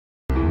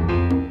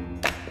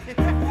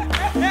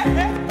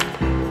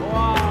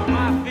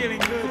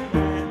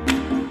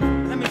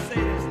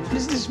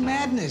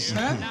madness,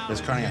 huh?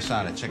 It's carne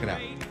asada. Check it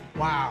out.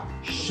 Wow.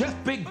 Chef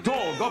Big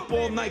Dog up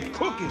all night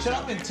cooking. Shut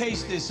up and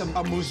taste this, a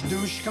mousse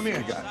douche. Come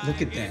here.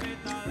 Look at that.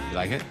 You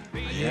like it?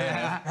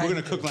 Yeah. We're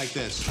gonna cook like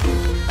this.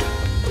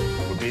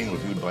 We're being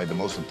reviewed by the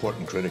most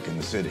important critic in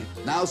the city.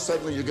 Now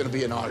suddenly you're gonna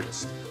be an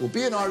artist. Well,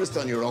 be an artist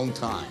on your own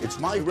time. It's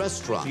my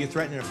restaurant. So you're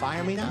threatening to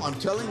fire me now? I'm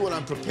telling you what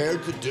I'm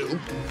prepared to do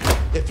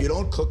if you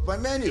don't cook my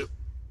menu.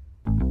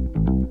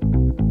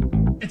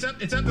 It's up.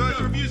 The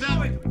review's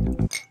out.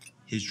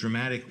 His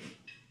dramatic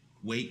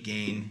weight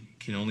gain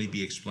can only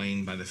be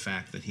explained by the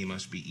fact that he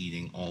must be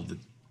eating all the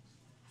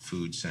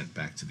food sent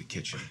back to the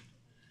kitchen.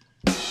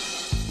 You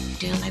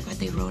didn't like what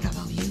they wrote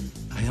about you?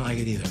 I didn't like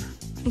it either.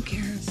 Who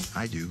cares?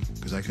 I do,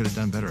 because I could have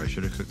done better. I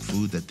should have cooked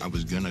food that I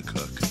was gonna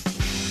cook.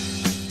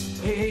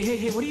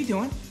 Hey, what are you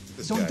doing?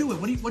 Don't do it.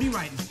 What are you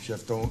writing?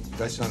 Chef,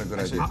 that's not a good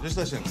idea. Just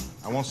listen.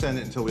 I won't send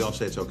it until we all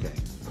say it's okay.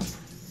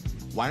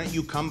 Why don't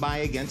you come by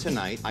again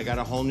tonight? I got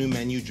a whole new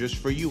menu just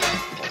for you.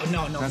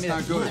 No. That's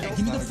not good. Hey,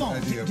 give me the phone.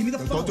 Give me the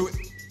phone. Don't do it.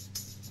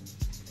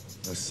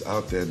 That's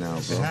out there now,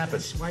 bro. It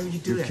happens. Why would you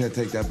do that? You can't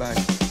take that back.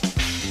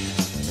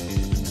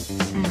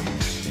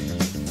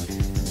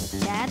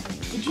 Dad,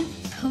 did you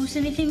post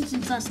anything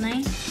since last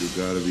night? You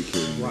gotta be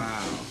kidding me.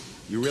 Wow.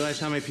 You realize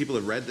how many people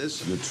have read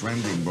this? You're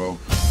trending, bro.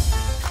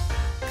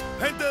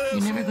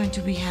 You're never going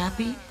to be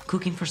happy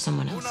cooking for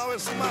someone else.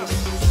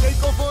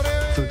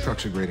 Food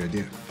truck's a great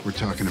idea. We're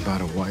talking about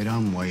a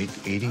white-on-white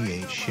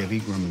 88 Chevy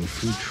Grumman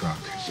food truck.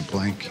 It's a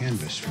blank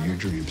canvas for your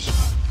dreams.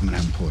 I'm gonna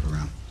have him pull it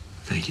around.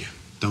 Thank you.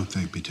 Don't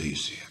thank me till you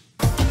see it.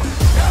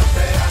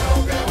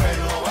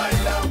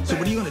 So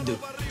what are you gonna do?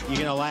 You're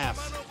gonna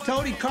laugh.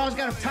 Tony, Carl's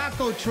got a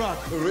taco truck.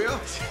 For real?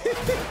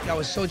 I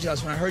was so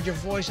jealous. When I heard your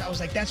voice, I was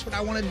like, that's what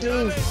I want to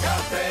do.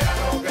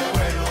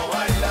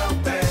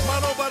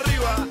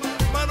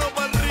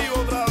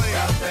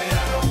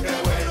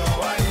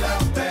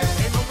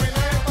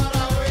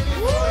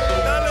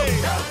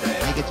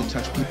 I get to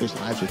touch people's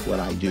lives with what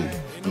I do,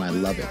 and I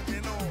love it.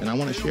 And I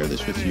want to share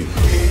this with you.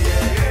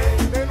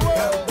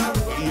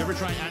 You ever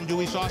try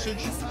andouille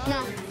sausage?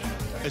 No.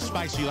 It's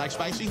spicy. You like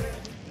spicy?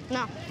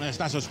 No. It's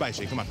not so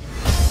spicy. Come on.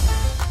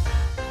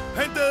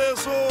 Gente de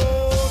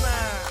zona,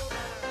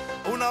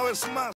 una vez más.